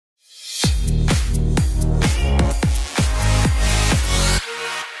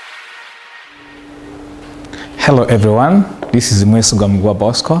Hello everyone, this is Mwesuga Mgwa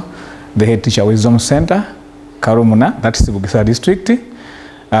Bosco, the head teacher Wisdom Center, Karumuna, that's the Bugisa district.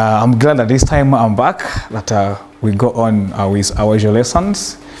 I'm glad that this time I'm back, that we go on with our usual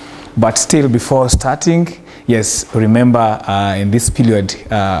lessons. But still, before starting, yes, remember in this period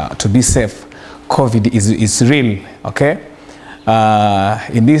to be safe. COVID is real, okay?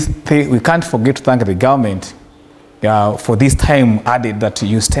 In this thing, we can't forget to thank the government for this time added that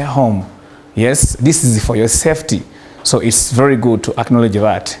you stay home. Yes, this is for your safety. So it's very good to acknowledge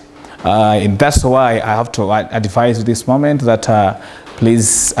that. And that's why I have to advise this moment that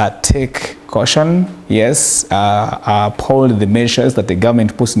please take caution. Yes, uphold the measures that the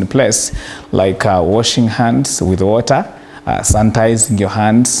government puts in place, like washing hands with water, sanitizing your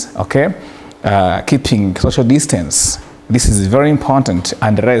hands, okay? Keeping social distance. This is very important,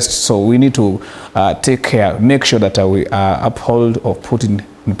 and the rest. So we need to take care, make sure that we uphold or put in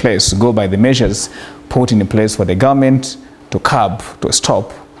place, go by the measures put in place for the government to curb, to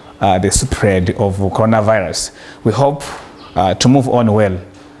stop the spread of coronavirus. We hope to move on well.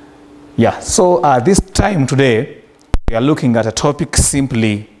 Yeah, so this time today, we are looking at a topic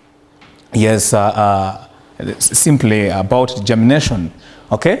simply, yes, simply about germination,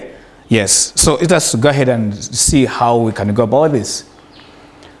 okay? Yes, so let us go ahead and see how we can go about this.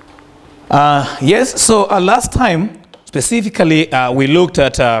 Yes, so last time, specifically, we looked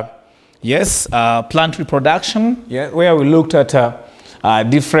at, yes, plant reproduction, yeah, where we looked at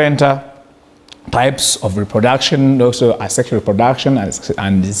different types of reproduction, also asexual reproduction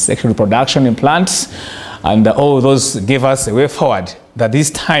and sexual reproduction in plants, and all those gave us a way forward that this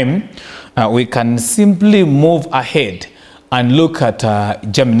time we can simply move ahead and look at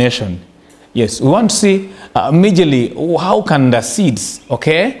germination. Yes, we want to see immediately how can the seeds,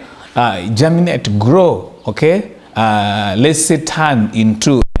 okay, germinate, grow, okay, let's say turn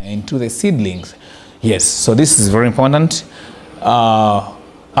into the seedlings. Yes, so this is very important.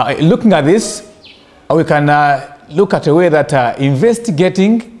 Looking at this, we can look at a way that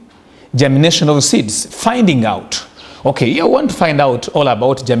investigating germination of seeds, finding out. Okay, you want to find out all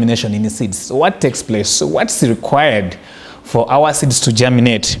about germination in seeds. What takes place? What's required for our seeds to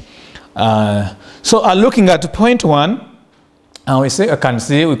germinate? So looking at point one, we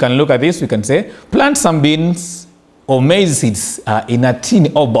can look at this. We can say plant some beans or maize seeds in a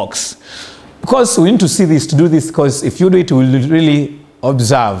tin or box. Because we need to see this, to do this, because if you do it, we will really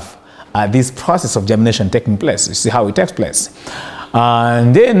observe this process of germination taking place. You see how it takes place.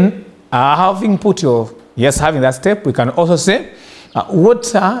 And then having put your, yes, having that step, we can also say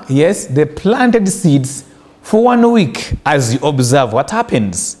water, yes, the planted seeds for 1 week as you observe what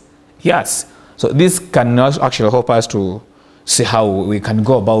happens. Yes, so this can actually help us to see how we can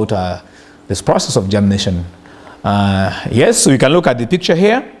go about this process of germination. Yes, so you can look at the picture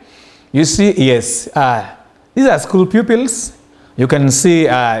here. You see, yes, these are school pupils. You can see,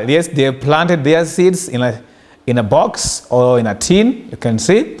 yes, they planted their seeds in a box or in a tin, you can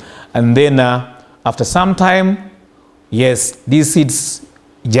see. And then after some time, yes, these seeds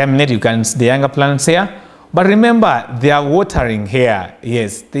germinate. You can see the younger plants here. But remember, they are watering here.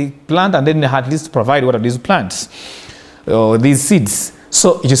 Yes, they plant and then they at least provide water to these plants, these seeds.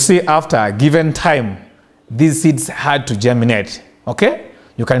 So you see, after a given time, these seeds had to germinate. Okay,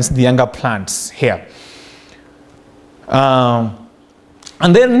 you can see the younger plants here. And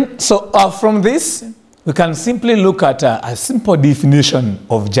then, so from this, we can simply look at a simple definition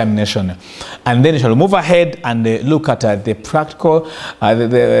of germination, and then we shall move ahead and look at the practical,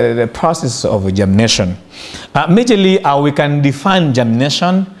 the process of germination. Majorly, we can define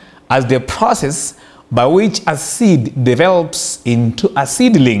germination as the process by which a seed develops into a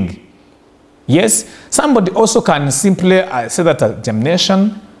seedling. Yes, somebody also can simply say that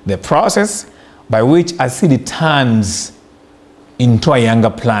germination, the process by which a seed turns into a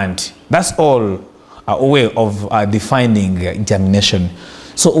younger plant. That's all a way of defining germination.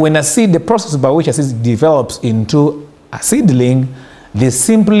 So when a seed, the process by which a seed develops into a seedling, this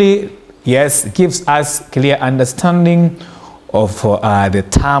simply, yes, gives us clear understanding of the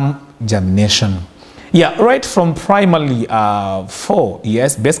term germination. Yeah, right from primary 4,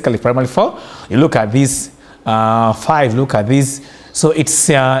 yes, basically primary 4, you look at this, 5, look at this. So it's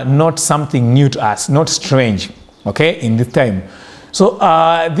not something new to us, not strange, okay, in this time. So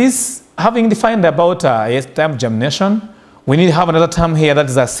this, having defined about yes, term germination, we need to have another term here that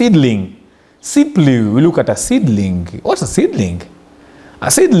is a seedling. Simply, we look at a seedling. What's a seedling? A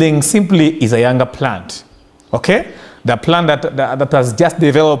seedling simply is a younger plant, okay? The plant that has just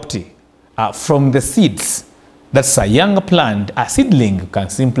developed from the seeds. That's a younger plant, a seedling. You can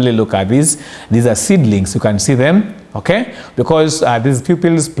simply look at these. These are seedlings. You can see them, okay? Because these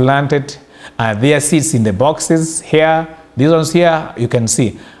pupils planted their seeds in the boxes here. These ones here, you can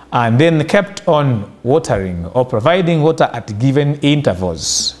see. And then kept on watering or providing water at given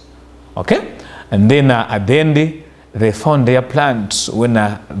intervals. Okay? And then at the end, they found their plants when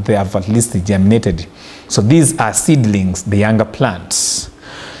they have at least germinated. So these are seedlings, the younger plants.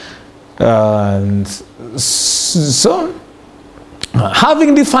 So,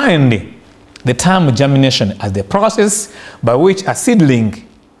 having defined the term germination as the process by which a seedling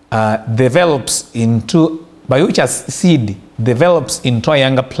develops into, by which a seed develops into a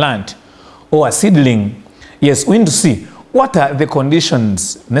younger plant or a seedling, yes, we need to see what are the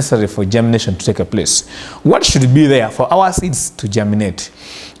conditions necessary for germination to take place. What should be there for our seeds to germinate?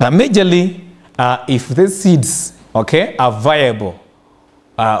 Majorly, if the seeds, okay, are viable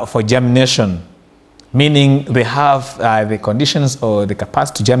for germination, meaning they have the conditions or the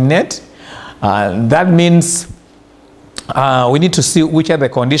capacity to germinate, that means we need to see which are the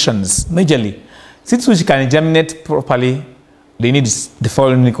conditions. Majorly, seeds which can germinate properly, they need the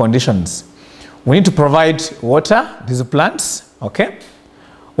following conditions. We need to provide water, these plants, okay?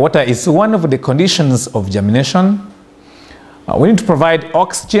 Water is one of the conditions of germination. We need to provide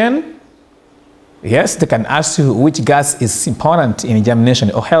oxygen. Yes, they can ask you which gas is important in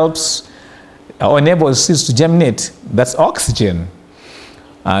germination or helps or enables seeds to germinate. That's oxygen.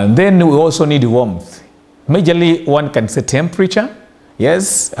 And then we also need warmth. Majorly, one can say temperature.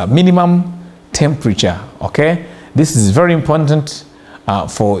 Yes, a minimum temperature, okay? This is very important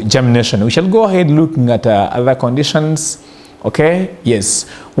for germination. We shall go ahead looking at other conditions, okay? Yes,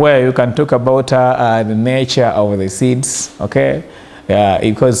 where you can talk about the nature of the seeds, okay?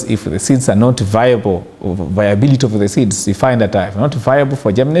 Because if the seeds are not viable, or viability of the seeds, you find that if not viable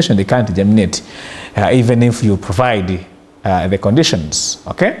for germination, they can't germinate, even if you provide the conditions,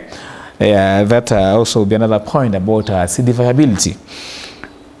 okay? That also will be another point about seed viability.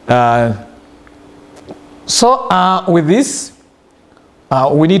 So with this,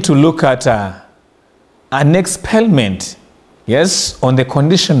 we need to look at an experiment, yes, on the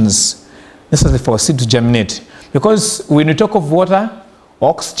conditions necessary for a seed to germinate. Because when we talk of water,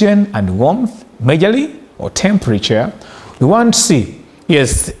 oxygen, and warmth, majorly, or temperature, we want to see,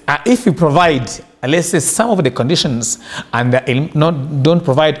 yes, if we provide, let's say, some of the conditions and don't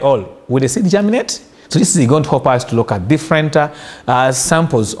provide all, will the seed germinate? So this is going to help us to look at different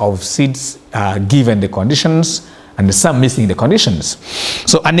samples of seeds given the conditions and some missing the conditions.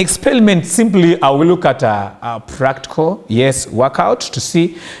 So an experiment simply, I will look at a practical, yes, workout to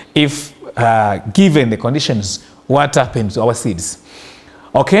see if given the conditions, what happens to our seeds.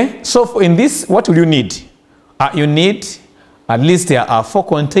 Okay, so in this, what will you need? You need at least there are 4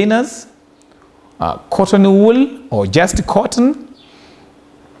 containers, cotton wool or just cotton.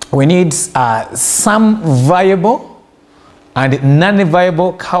 We need some viable and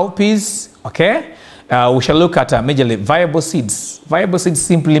non-viable cowpeas, okay? We shall look at majorly viable seeds. Viable seeds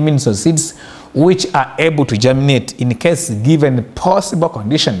simply means those seeds which are able to germinate in case given possible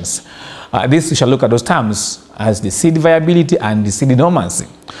conditions. This we shall look at those terms as the seed viability and the seed dormancy.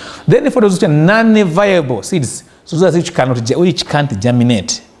 Then for those which are non-viable seeds, so those which can't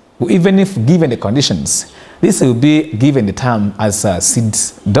germinate, even if given the conditions, this will be given the term as seed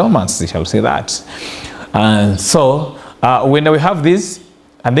dormancy, shall we say that. So when we have this,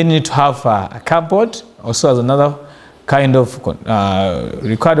 and then you need to have a cupboard, also as another kind of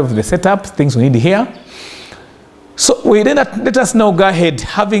required of the setup, things we need here. So we then let us now go ahead,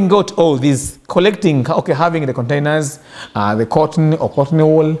 having got all these, collecting, okay, having the containers, the cotton or cotton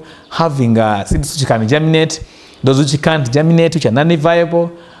wool, having seeds which can germinate, those which can't germinate, which are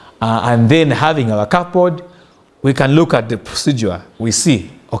non-viable, and then having our cupboard, we can look at the procedure. We see,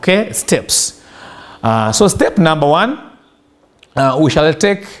 okay, steps. So step number 1, we shall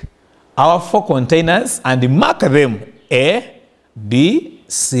take our 4 containers and mark them A, B,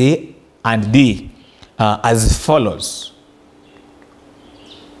 C, and D as follows.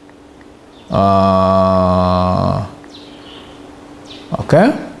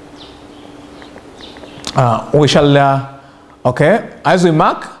 Okay. We shall, okay, as we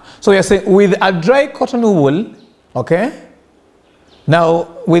mark, so we are saying with a dry cotton wool, okay.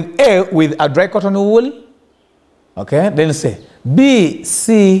 Now with A, with a dry cotton wool, okay, then say B,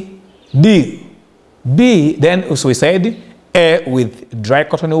 C, D. B, then so we said A with dry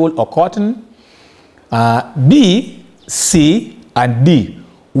cotton wool or cotton, B, C, and D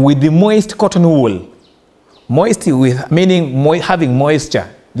with the moist cotton wool. Moist with meaning having moisture.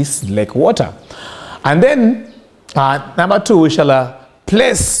 This is like water. And then number 2, we shall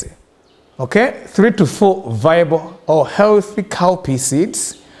place, okay, 3 to 4 viable or healthy cowpea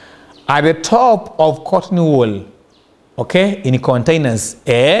seeds at the top of cotton wool, okay, in containers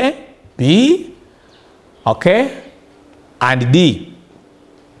A, B, okay, and D,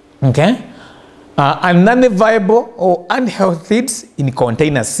 okay, and non-viable or unhealthy seeds in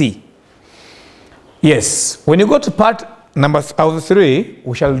container C. Yes, when you go to part number 3,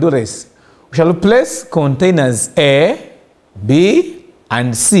 we shall do this. We shall place containers A, B,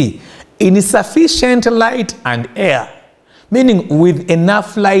 and C in sufficient light and air, meaning with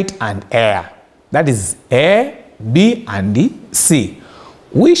enough light and air. That is A, B, and C.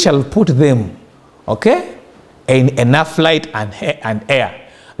 We shall put them, okay, in enough light and air.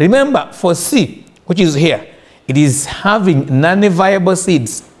 Remember, for C, which is here, it is having non-viable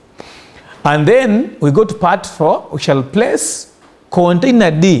seeds. And then we go to part 4, we shall place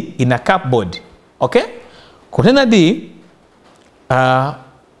container D in a cupboard, okay? Container D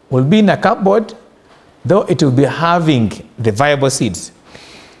will be in a cupboard, though it will be having the viable seeds,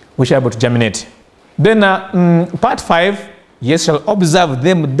 which are able to germinate. Then part 5, yes, shall observe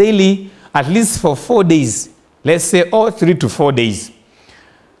them daily, at least for 4 days. Let's say, 3 to 4 days.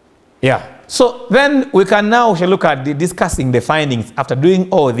 Yeah. So then we can now shall look at discussing the findings after doing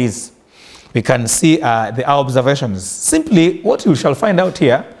all this. We can see the observations. Simply, what you shall find out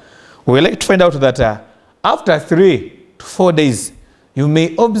here, we like to find out that after 3 to 4 days, you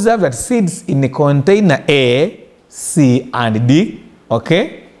may observe that seeds in the container A, C, and D,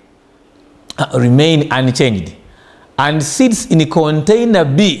 okay, remain unchanged. And seeds in the container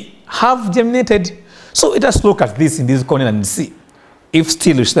B have germinated. So let us look at this in this container C. If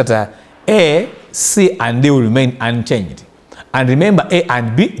still you see that A, C, and D will remain unchanged. And remember, A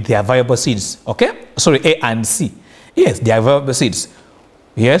and B, they are viable seeds. Okay? Sorry, A and C. Yes, they are viable seeds.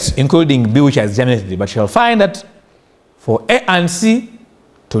 Yes, including B, which has germinated. But you'll find that for A and C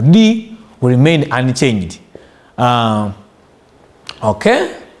to D will remain unchanged.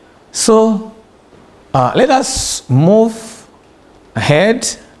 Okay? So, let us move ahead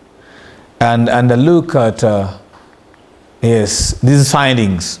and look at, yes, these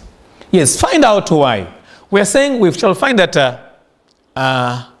findings. Yes, find out why. We are saying we shall find that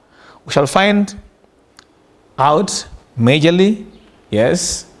we shall find out majorly,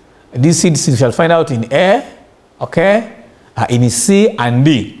 yes, these seeds we shall find out in A, okay, in C and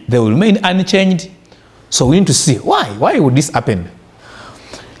D. They will remain unchanged. So we need to see why. Why would this happen?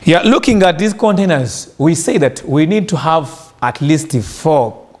 Yeah, looking at these containers, we say that we need to have at least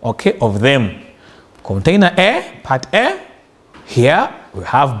 4, okay, of them. Container A, part A. Here we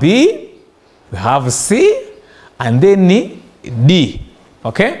have B. We have C, and then D,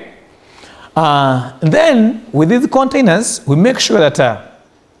 okay? Then, with these containers, we make sure that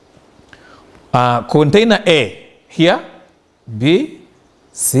container A, here, B,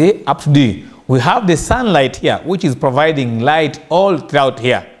 C, up to D. We have the sunlight here, which is providing light all throughout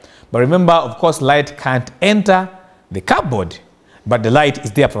here. But remember, of course, light can't enter the cupboard, but the light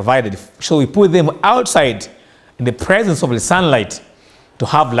is there provided. So we put them outside in the presence of the sunlight to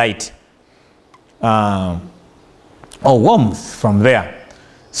have light. Or warmth from there.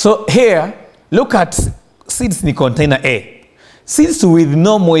 So here, look at seeds in container A. Seeds with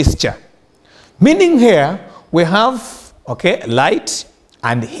no moisture. Meaning here, we have, okay, light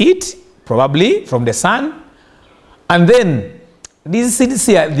and heat, probably from the sun. And then, these seeds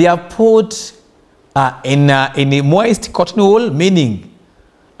here, they are put in a moist cotton wool, meaning,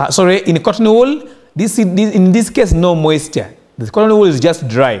 in cotton wool, in this case, no moisture. The cotton wool is just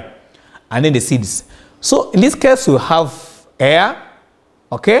dry. And then the seeds. So in this case, we have air,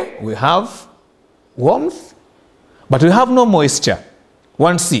 okay, we have warmth, but we have no moisture.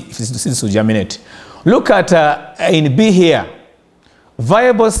 One C, if the seeds will germinate. Look at in B here,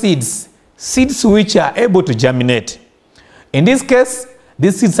 viable seeds, seeds which are able to germinate. In this case,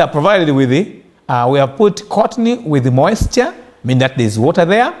 these seeds are provided with we have put cotton with moisture, meaning that there is water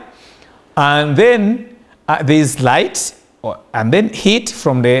there, and then there is light, and then heat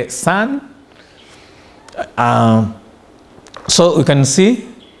from the sun. So we can see,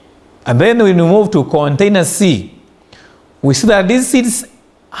 and then when we move to container C, we see that these seeds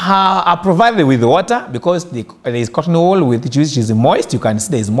are provided with water because there is cotton wool which is moist. You can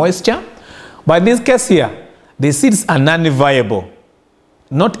see there is moisture. But in this case here, the seeds are non-viable,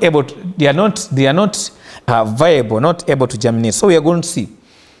 not able to, they are not viable, not able to germinate. So we are going to see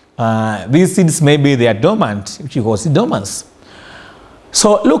these seeds maybe they are dormant, which you call dormants.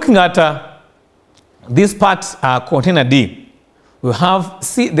 So looking at this part, container D, we have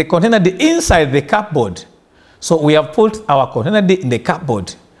the container D inside the cupboard. So we have put our container D in the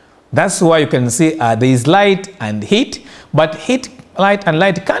cupboard. That's why you can see there is light and heat, but light and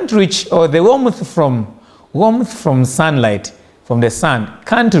light can't reach, or the warmth from sunlight, from the sun,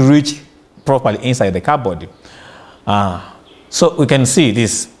 can't reach properly inside the cupboard. So we can see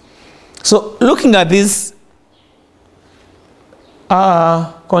this. So looking at these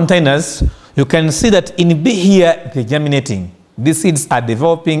containers, you can see that in B here, they're germinating. These seeds are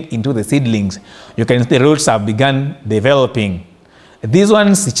developing into the seedlings. You can see the roots have begun developing. These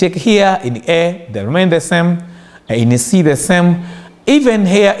ones, check here in A, they remain the same. In C, the same. Even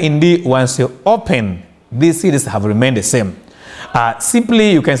here in D, once you open, these seeds have remained the same.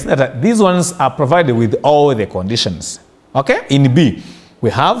 Simply, you can see that these ones are provided with all the conditions. Okay? In B, we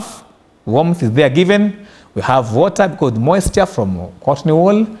have warmth is there given. We have water because moisture from cotton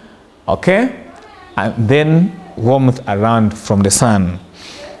wool. Okay? And then warmth around from the sun.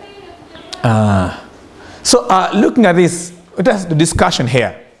 Looking at this, that's the discussion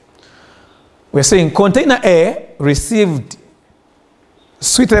here. We're saying container A received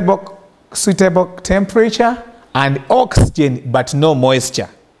suitable temperature and oxygen, but no moisture.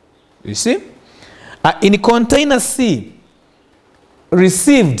 You see? In container C,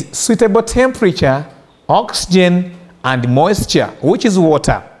 received suitable temperature, oxygen, and moisture, which is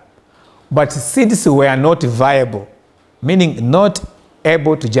water, but seeds were not viable, meaning not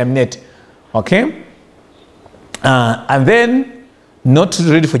able to germinate. Okay? And then not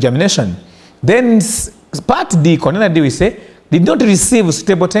ready for germination. Then part D, container D, we say, did not receive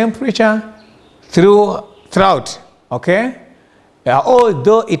stable temperature throughout, okay?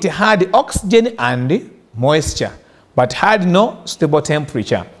 Although it had oxygen and moisture, but had no stable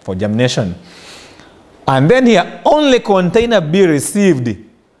temperature for germination. And then here, only container B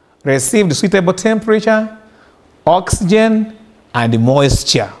received suitable temperature, oxygen, and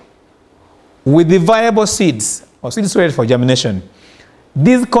moisture with the viable seeds, or seeds ready for germination.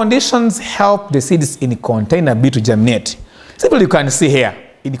 These conditions help the seeds in container B to germinate. Simply, you can see here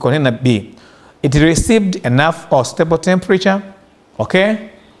in container B, it received enough or stable temperature,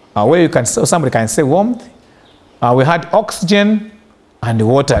 okay? Where you can, somebody can say warmth. We had oxygen and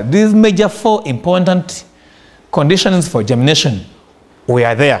water. These major 4 important conditions for germination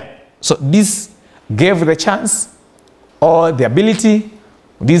were there. So this gave the chance or the ability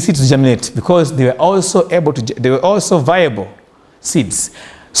these seeds to germinate because they were also able to, they were also viable seeds.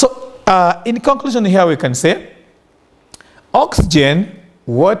 So in conclusion here we can say oxygen,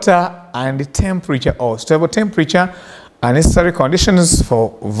 water, and temperature or stable temperature are necessary conditions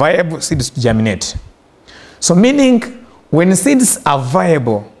for viable seeds to germinate. So meaning when seeds are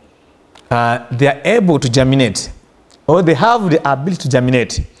viable, they are able to germinate or they have the ability to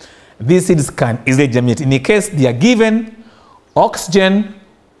germinate. These seeds can easily germinate. In the case they are given oxygen,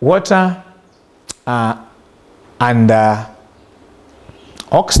 water,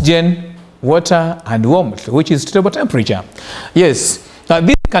 oxygen, water, and warmth, which is stable temperature. Yes,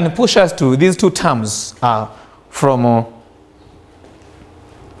 this can push us to these 2 terms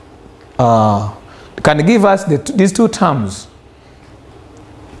can give us these 2 terms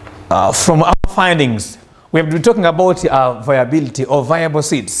from our findings. We have been talking about viability or viable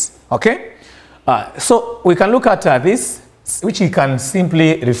seeds. Okay, so we can look at this, which we can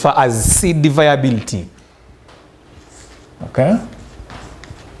simply refer as seed viability. Okay.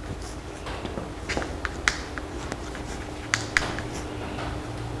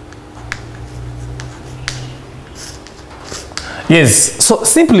 Yes, so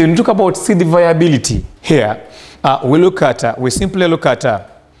simply when we talk about seed viability here, we simply look at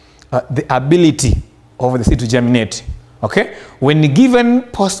the ability of the seed to germinate. Okay, when given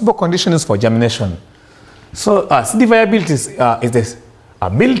possible conditions for germination. So seed viability is this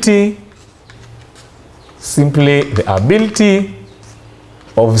ability, simply the ability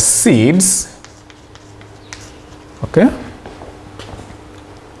of seeds, okay,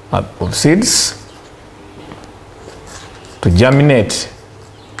 of seeds to germinate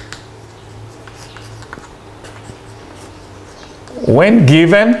when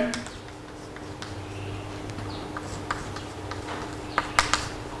given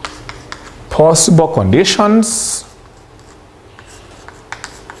possible conditions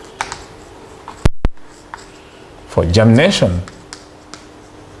for germination.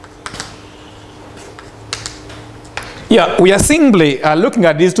 Yeah, we are simply looking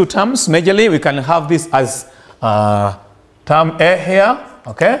at these 2 terms. Majorly, we can have this as term A here,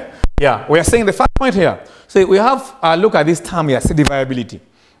 okay? Yeah, we are saying the first point here. So we have look at this term here, seed viability.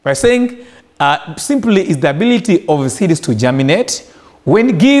 We're saying simply is the ability of seeds to germinate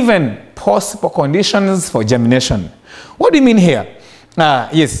when given possible conditions for germination. What do you mean here?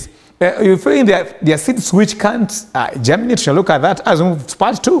 Yes, you're feeling that there are seeds which can't germinate. Shall look at that as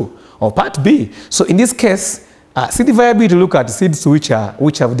part 2 or part B. So in this case, seed viability, look at seeds which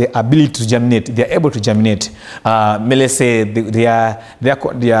have the ability to germinate. They are able to germinate. Let's say they are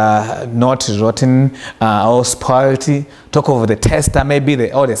not rotten or spoiled. Talk over the tester, maybe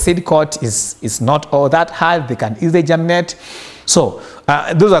the seed coat is not all that hard. They can easily germinate. So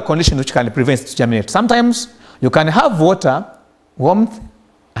those are conditions which can prevent it to germinate. Sometimes you can have water, warmth,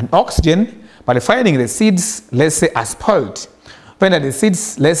 and oxygen, but finding the seeds, let's say, are spoiled. Find that the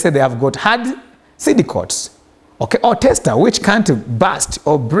seeds, let's say, they have got hard seed coats. Okay, or tester which can't burst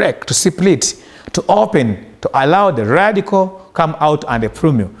or break to split, to open, to allow the radical come out and the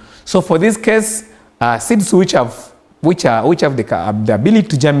plumule. So for this case, seeds which have the ability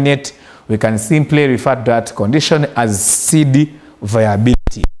to germinate, we can simply refer to that condition as seed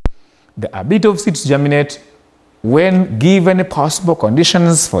viability. The ability of seeds to germinate when given possible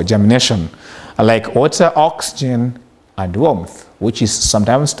conditions for germination, like water, oxygen, and warmth, which is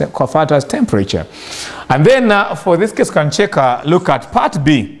sometimes referred to as temperature. And then for this case, can check look at part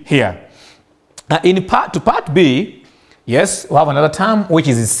B here. Part B, yes, we have another term which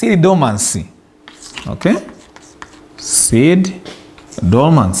is seed dormancy. Okay, seed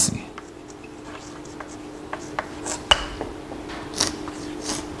dormancy.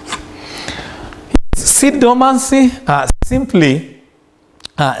 Seed dormancy simply.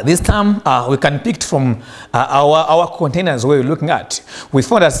 This term we can pick from our containers where we're looking at. We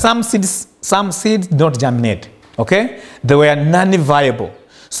found that some seeds don't germinate. Okay, they were non-viable.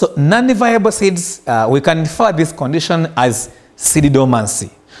 So non-viable seeds, we can refer this condition as seed dormancy.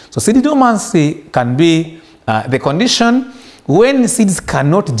 So seed dormancy can be the condition when seeds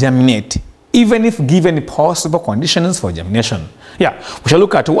cannot germinate, even if given possible conditions for germination. Yeah, we shall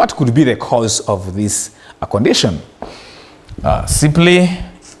look at what could be the cause of this condition. Simply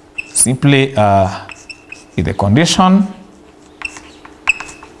the condition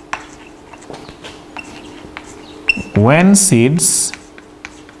when seeds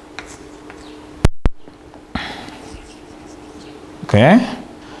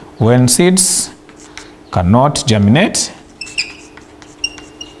cannot germinate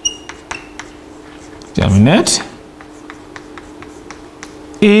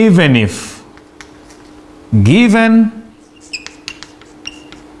even if given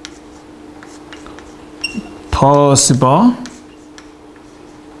possible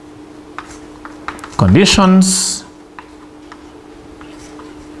conditions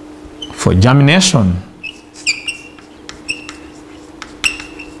for germination.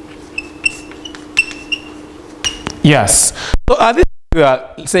 Yes. So this we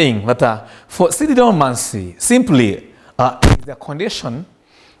are saying that for seed dormancy, simply is the condition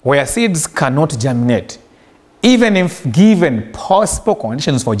where seeds cannot germinate, even if given possible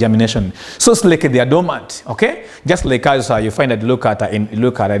conditions for germination. So it's like they are dormant, okay? Just like as you find that look at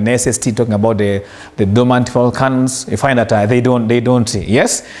an SST talking about the dormant volcanoes, you find that they don't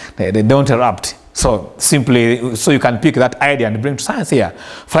erupt. So simply, so you can pick that idea and bring to science here.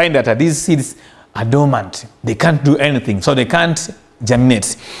 Find that these seeds are dormant. They can't do anything, so they can't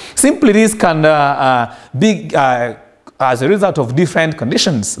germinate. Simply this can be as a result of different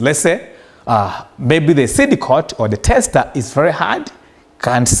conditions. Let's say maybe the seed coat or the tester is very hard,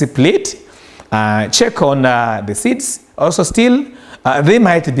 can't split. Check on the seeds. Also still, they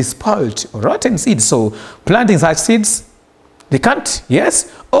might be spoiled or rotten seeds. So planting such seeds, they can't,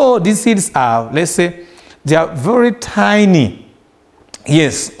 yes? Oh, these seeds are, let's say, they are very tiny.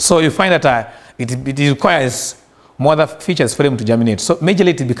 Yes, so you find that it requires more other features for them to germinate. So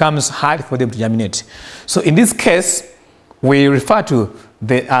majorly it becomes hard for them to germinate. So in this case, we refer to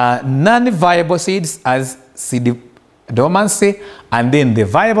the non-viable seeds as seed dormancy, and then the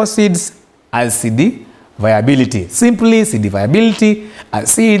viable seeds as seed viability. Simply, seed viability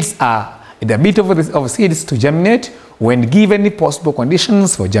seeds are the ability of seeds to germinate when given possible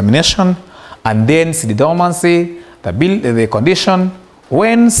conditions for germination, and then seed dormancy, the condition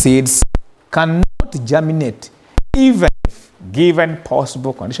when seeds cannot germinate, even if given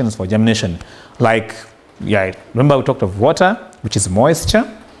possible conditions for germination. Like, yeah, remember we talked of water, which is moisture,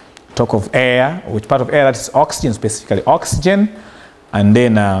 talk of air, which part of air, that is oxygen, specifically oxygen, and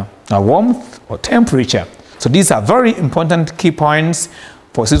then warmth or temperature. So these are very important key points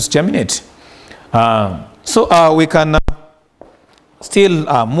for seeds to germinate. So we can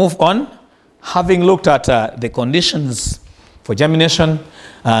still move on, having looked at the conditions for germination,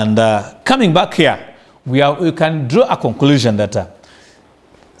 and coming back here, we can draw a conclusion that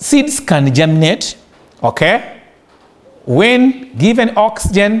seeds can germinate, okay, when given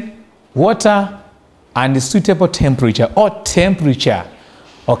oxygen, water, and suitable temperature, or temperature,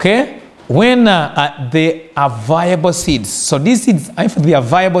 okay, when they are viable seeds. So these seeds, if they are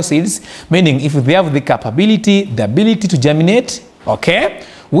viable seeds, meaning if they have the capability, the ability to germinate, okay,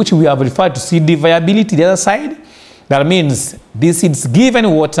 which we have referred to seed viability, the other side, that means these seeds given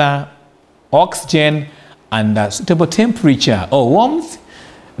water, oxygen, and a suitable temperature or warmth,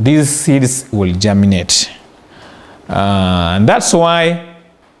 these seeds will germinate. And that's why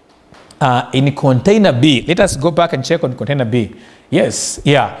in container B, let us go back and check on container B. Yes,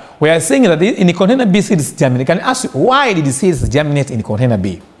 yeah, we are saying that in container B seeds germinate. Can I ask you, why did the seeds germinate in container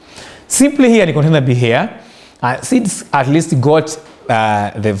B? Simply here in container B here, seeds at least got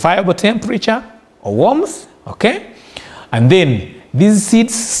the viable temperature or warmth, okay? And then these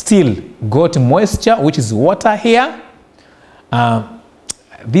seeds still got moisture, which is water here.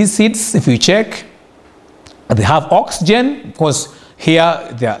 These seeds, if you check, they have oxygen because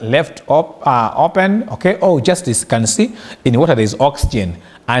here they are left open, okay? Oh, just as you can see, in water there is oxygen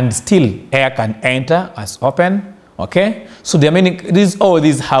and still air can enter as open, okay? So there are many, all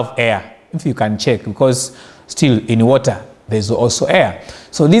these have air, if you can check, because still in water there is also air.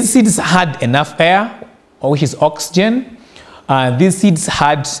 So these seeds had enough air, which is oxygen. These seeds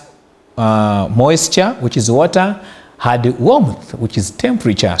had moisture, which is water, had warmth, which is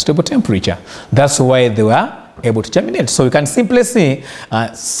temperature, stable temperature. That's why they were able to germinate. So you can simply see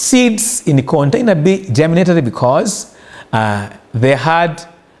seeds in the container B germinated because they had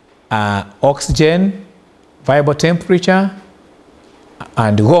oxygen, viable temperature,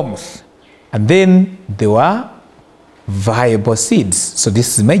 and warmth. And then they were viable seeds. So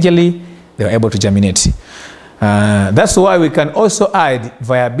this is majorly they were able to germinate. That's why we can also add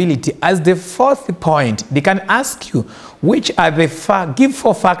viability as the fourth point. They can ask you which are the give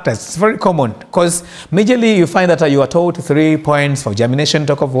 4 factors. It's very common because majorly you find that you are told 3 points for germination,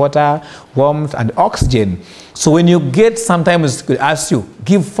 talk of water, warmth, and oxygen. So when you get, sometimes could ask you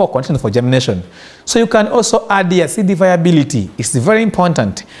give 4 conditions for germination. So you can also add the seed viability. It's very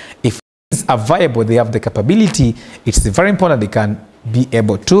important. If seeds are viable, they have the capability. It's very important they can be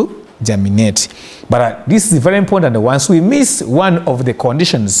able to germinate. But this is very important. Once we miss one of the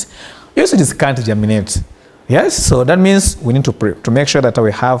conditions, you also just can't germinate. Yes, so that means we need to make sure that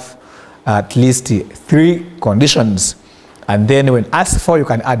we have at least 3 conditions, and then when asked for, you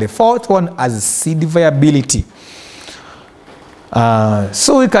can add the 4th one as seed viability.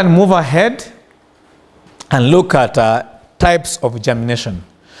 So we can move ahead and look at types of germination.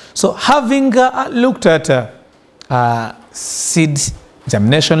 So having looked at seed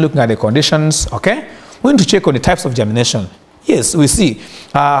germination, looking at the conditions, okay, we need to check on the types of germination. Yes, we see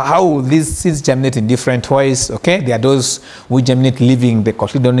how these seeds germinate in different ways, okay? There are those who germinate leaving the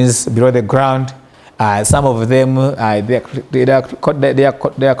cotyledons below the ground. Some of them, their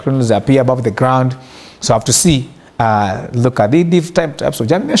cotyledons appear above the ground. So I have to see, look at the different types of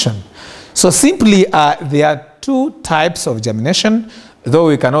germination. So simply, there are 2 types of germination, though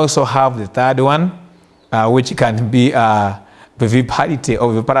we can also have the 3rd one, which can be viviparity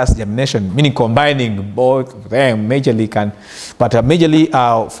or viviparous germination, meaning combining both of them majorly can. But majorly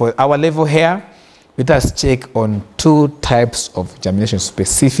for our level here, let us check on 2 types of germination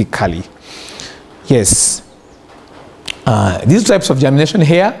specifically. Yes, these types of germination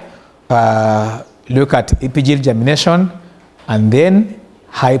here, look at epigyl germination and then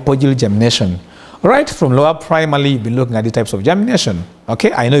hypogyl germination. Right from lower primary, you've been looking at the types of germination.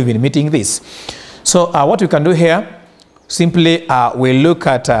 Okay, I know you've been meeting this. So what we can do here, simply we look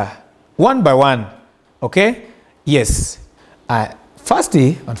at one by one, okay? Yes.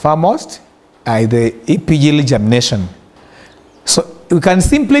 Firstly and foremost, the epigyl germination. So we can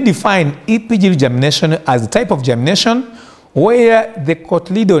simply define epigyl germination as the type of germination where the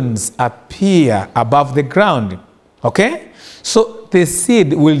cotyledons appear above the ground, okay? So the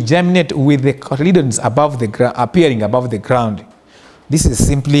seed will germinate with the cotyledons above the appearing above the ground. This is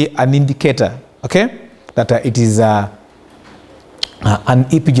simply an indicator, okay, that it is an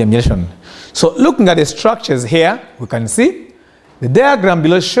epigyl germination. So looking at the structures here, we can see the diagram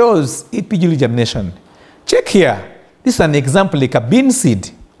below shows epigyl germination. Check here. This is an example like a bean seed,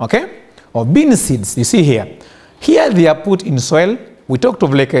 okay, or bean seeds. You see here. Here they are put in soil. We talked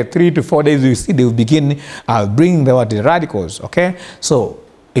of like 3 to 4 days. You see they will begin bringing the radicals, okay. So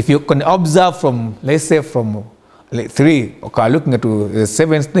if you can observe from, let's say from like 3, okay, looking at the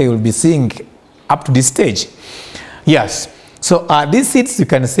 7th day, you will be seeing up to this stage. Yes. So these seeds, you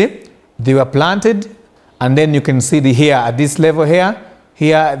can see, they were planted, and then you can see here at this level here,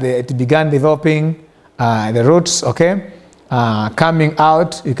 it began developing the roots, okay, coming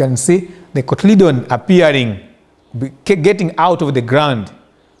out. You can see the cotyledon appearing, getting out of the ground,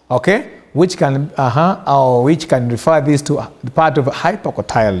 okay, which can refer this to the part of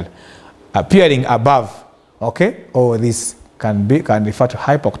hypocotyl. appearing above, okay, or this can refer to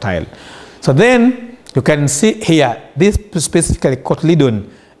hypocotyl. So then you can see here, this specifically cotyledon,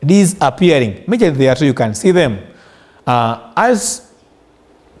 these appearing, majorly there too, you can see them. As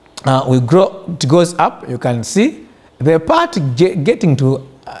we grow, it goes up, you can see the part getting to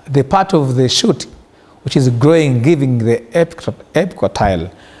the part of the shoot, which is growing, giving the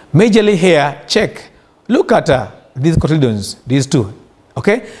epicotyl. Majorly here, check, look at these cotyledons, these two,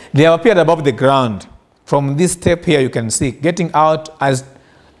 okay? They have appeared above the ground. From this step here, you can see getting out as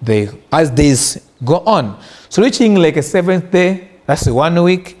days go on. So reaching like a 7th day, that's 1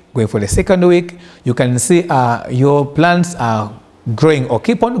 week, going for the 2nd week, you can see your plants are growing or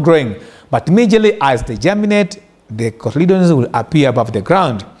keep on growing. But majorly as they germinate, the cotyledons will appear above the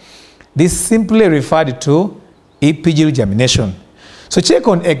ground. This simply referred to epigeal germination. So check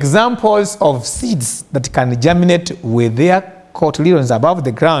on examples of seeds that can germinate with their cotyledons above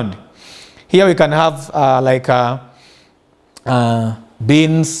the ground. Here we can have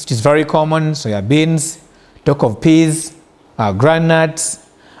beans, which is very common, soya beans, talk of peas, groundnuts,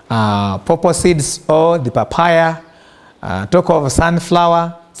 pawpaw seeds or the papaya, talk of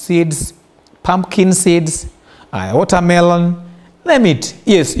sunflower seeds, pumpkin seeds, watermelon, name it.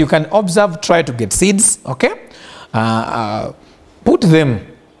 Yes, you can observe, try to get seeds, okay? Put them,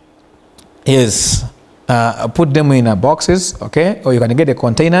 yes, put them in boxes, okay? Or you can get the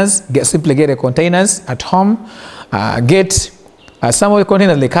containers, simply get the containers at home, get some of the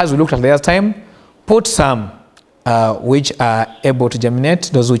containers like as we looked at the last time, put some which are able to germinate,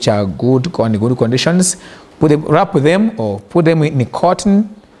 those which are good conditions, wrap them or put them in cotton,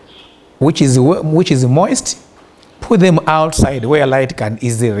 which is moist, put them outside where light can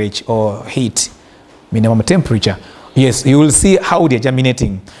easily reach or heat, minimum temperature. Yes, you will see how they're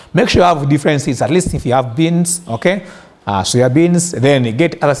germinating. Make sure you have different seeds, at least if you have beans, okay, soya beans, then you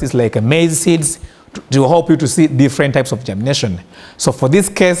get other seeds like maize seeds to help you to see different types of germination. So for this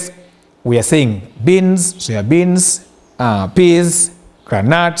case, we are saying beans, soya beans, peas,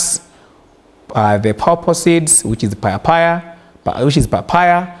 groundnuts, the pawpaw seeds, which is papaya,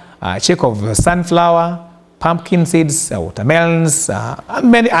 check of sunflower, pumpkin seeds, watermelons,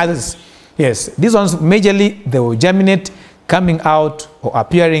 and many others. Yes, these ones majorly they will germinate coming out or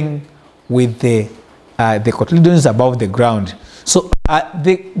appearing with the cotyledons above the ground. So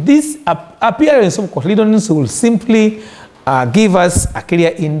this appearance of cotyledons will simply give us a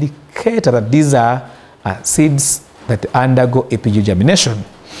clear indicator that these are seeds that undergo epigeal germination.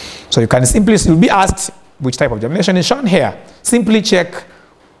 So you can simply, you'll be asked which type of germination is shown here. Simply check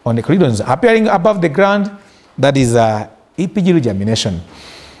on the cotyledons appearing above the ground, that is epigeal germination.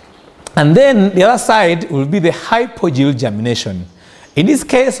 And then the other side will be the hypogeal germination. In this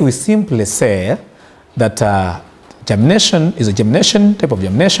case, we simply say that germination is a type of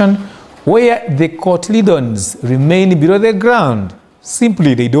germination where the cotyledons remain below the ground.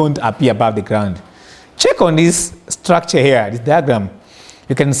 Simply, they don't appear above the ground. Check on this structure here, this diagram.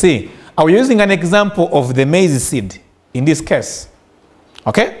 You can see, I'm using an example of the maize seed in this case.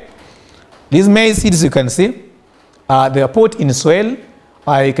 Okay? These maize seeds, you can see, they are put in soil.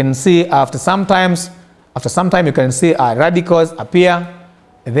 You can see after some time you can see radicals appear.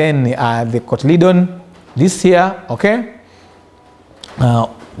 Then the cotyledon, this here, okay,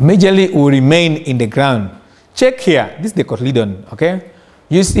 majorly will remain in the ground. Check here, this is the cotyledon, okay.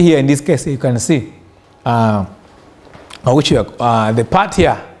 You see here in this case, you can see the part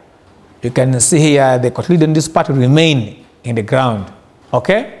here, you can see here the cotyledon, this part will remain in the ground,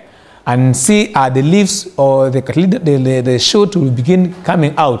 okay. And see the leaves or the shoot will begin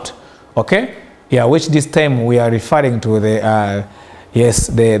coming out, okay? Yeah, which this time we are referring to the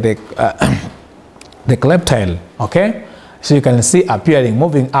the cleptyle, okay? So you can see appearing,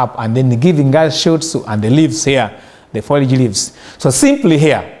 moving up, and then giving us shoots and the leaves here, the foliage leaves. So simply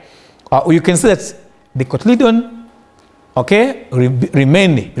here, you can see that the cotyledon, okay,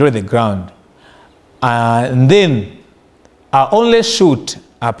 remain below the ground, and then only shoot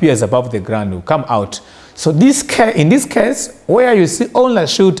appears above the ground, will come out. So in this case, where you see only a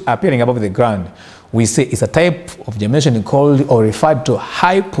shoot appearing above the ground, we say it's a type of germination called or referred to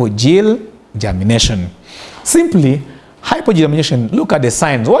hypogeal germination. Simply, hypogeal germination, look at the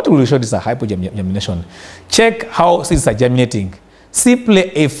signs. What will show this is a hypogeal germination? Check how seeds are germinating.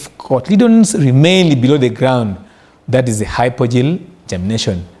 Simply, if cotyledons remain below the ground, that is a hypogeal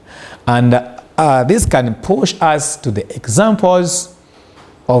germination. And this can push us to the examples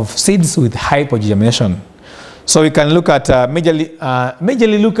of seeds with hypogeal germination. So we can look at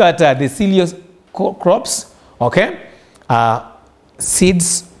majorly look at the cereal crops, okay?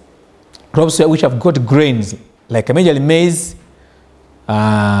 Seeds, crops which have got grains, like majorly maize,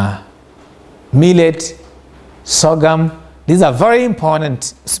 millet, sorghum. These are very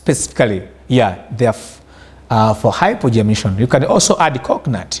important specifically. Yeah, they are for hypogermination. You can also add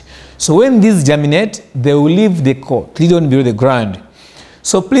coconut. So when these germinate, they will leave the cotyledon below the ground.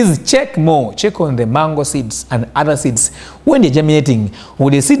 So please check on the mango seeds and other seeds. When they're germinating,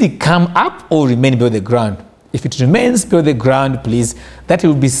 will the seed come up or remain below the ground? If it remains below the ground, please, that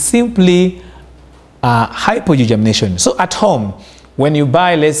will be simply hypogermination. So at home, when you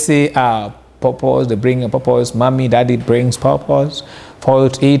buy, let's say, pawpaws, they bring pawpaws, mommy, daddy brings pawpaws for you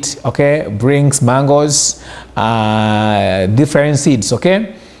to eat, okay, brings mangoes, different seeds,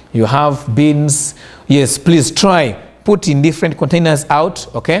 okay? You have beans. Yes, please try, put in different containers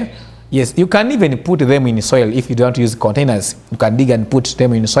out, okay? Yes, you can even put them in soil if you don't use containers. You can dig and put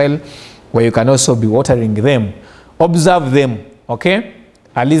them in soil where you can also be watering them. Observe them, okay,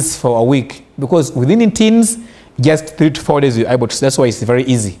 at least for a week, because within tins, just 3 to 4 days you're able to. That's why it's very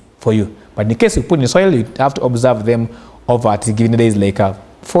easy for you. But in case you put in soil, you have to observe them over at given days, like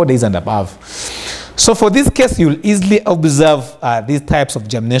 4 days and above. So for this case, you'll easily observe these types of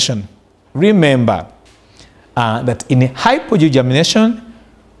germination. Remember that in hypogermination,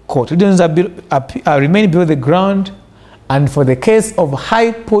 cotyledons remain below the ground, and for the case of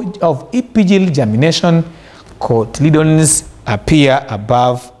epigynal germination, cotyledons appear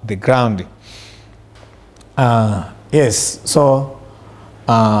above the ground. Yes, so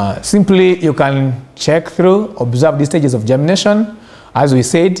simply you can check through, observe the stages of germination. As we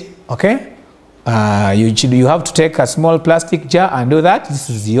said, okay, you have to take a small plastic jar and do that. This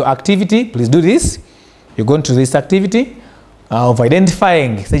is your activity. Please do this. You're going to this activity of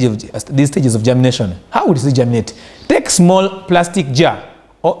identifying these stages of germination. How would it germinate? Take small plastic jar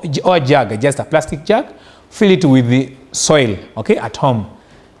or jug, just a plastic jug, fill it with the soil, okay, at home.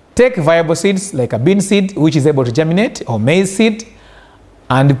 Take viable seeds like a bean seed, which is able to germinate, or maize seed,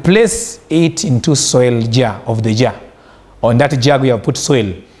 and place it into soil jar of the jar. On that jug, we have put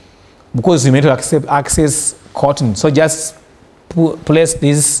soil, because you may not access cotton. So just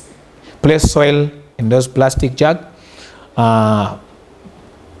place soil in those plastic jug, and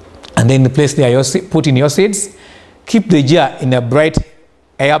then place there put in your seeds. Keep the jar in a bright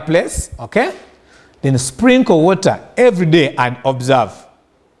air place, okay? Then sprinkle water every day and observe.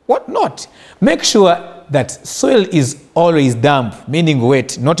 What not? Make sure that soil is always damp, meaning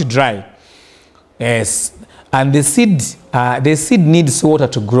wet, not dry. Yes, and the seed needs water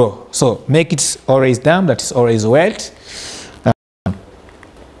to grow. So make it always damp, that is always wet.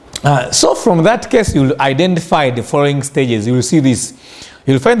 So from that case, you'll identify the following stages. You will see this.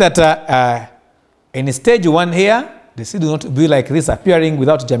 You'll find that in stage 1 here, the seed will not be like this, appearing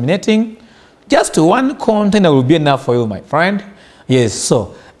without germinating. Just one container will be enough for you, my friend. Yes,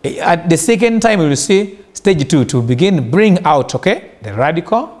 so at the second time, you will see stage 2 to begin bring out, okay, the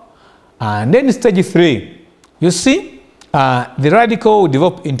radicle. And then stage 3, you see the radicle will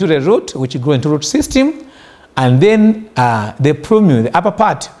develop into the root, which will grow into root system. And then the plumule, the upper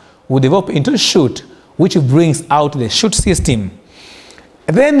part, will develop into shoot, which brings out the shoot system.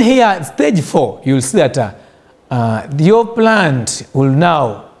 And then here, stage 4, you will see that your plant will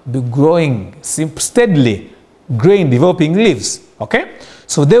now be growing steadily, growing, developing leaves, okay?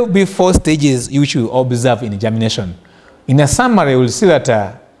 So there will be 4 stages which you observe in germination. In a summary, you will see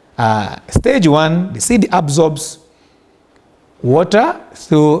that stage 1, the seed absorbs water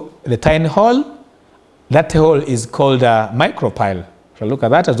through the tiny hole. That hole is called a micropyle. So look at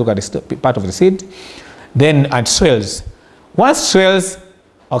that, let's look at the part of the seed. Then at swells. Once swells,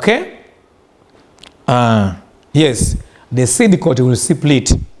 okay, yes, the seed coat will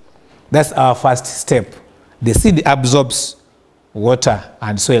split. That's our first step. The seed absorbs water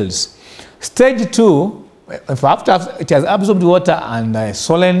and swells. Stage 2, after it has absorbed water and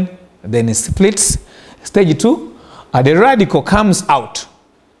swollen, then it splits. Stage 2, the radicle comes out,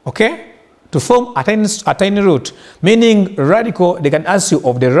 okay, to form a tiny root. Meaning radicle, they can ask you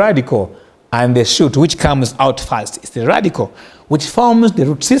of the radicle and the shoot, which comes out first. It's the radicle which forms the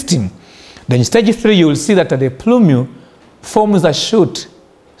root system. Then stage 3, you will see that the plumule forms a shoot,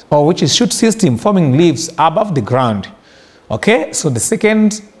 or which is shoot system, forming leaves above the ground. Okay, so the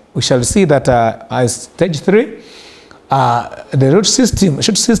second, we shall see that as stage 3, the root system,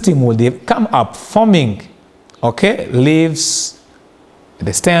 shoot system will come up, forming, okay, leaves,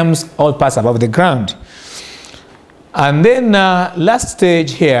 the stems, all pass above the ground. And then last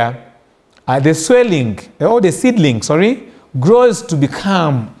stage here, the swelling, or the seedling, sorry, grows to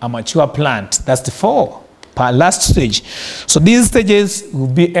become a mature plant. That's the last stage. So these stages will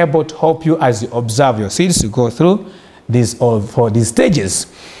be able to help you as you observe your seeds. You go through these all 4 these stages.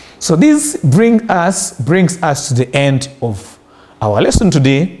 So this brings us to the end of our lesson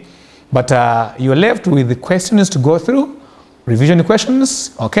today. But you're left with the questions to go through, revision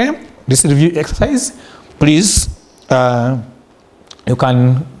questions, okay? This review exercise, please, you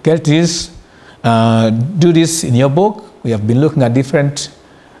can get this, do this in your book. We have been looking at different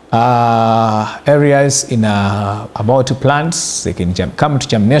areas in about plants. They can come to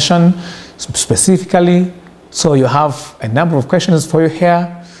germination specifically. So you have a number of questions for you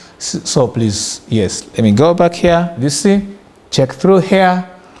here. So please, yes, let me go back here. You see, check through here,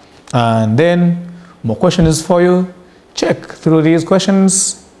 and then more questions for you. Check through these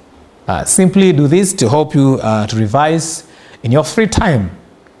questions. Simply do this to help you to revise in your free time.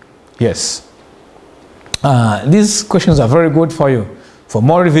 Yes. These questions are very good for you. For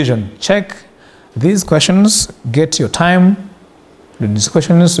more revision, check these questions, get your time. These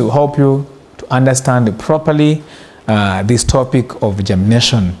questions will help you to understand properly this topic of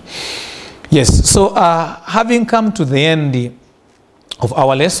germination. Yes, so having come to the end of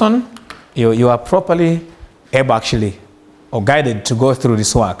our lesson, you are properly able actually, or guided to go through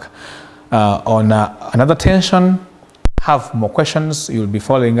this work. On another tension, have more questions, you'll be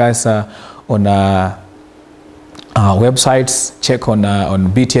following us on websites. Check on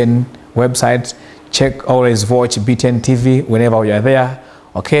BTN website. Check, always watch BTN TV whenever you are there.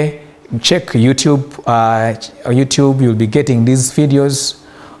 Okay, check YouTube. YouTube, you'll be getting these videos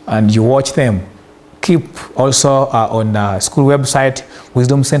and you watch them. Keep also on school website,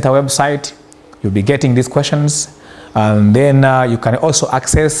 Wisdom Center website. You'll be getting these questions, and then you can also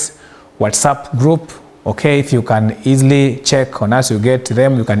access WhatsApp group. Okay, if you can easily check on us, you get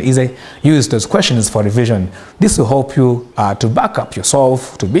them, you can easily use those questions for revision. This will help you to back up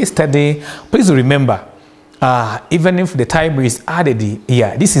yourself, to be steady. Please remember, even if the time is added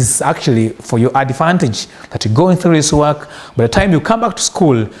here, this is actually for your advantage that you're going through this work. By the time you come back to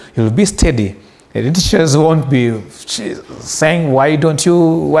school, you'll be steady. The teachers won't be saying, why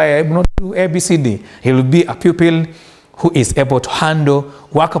I'm not do ABCD. He will be a pupil who is able to handle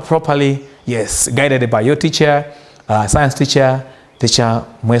work properly. Yes, guided by your teacher, science teacher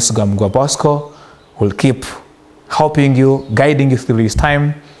Mwesuga Bosco, will keep helping you, guiding you through this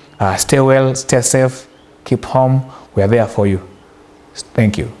time. Stay well, stay safe, keep home. We are there for you.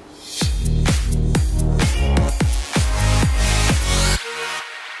 Thank you.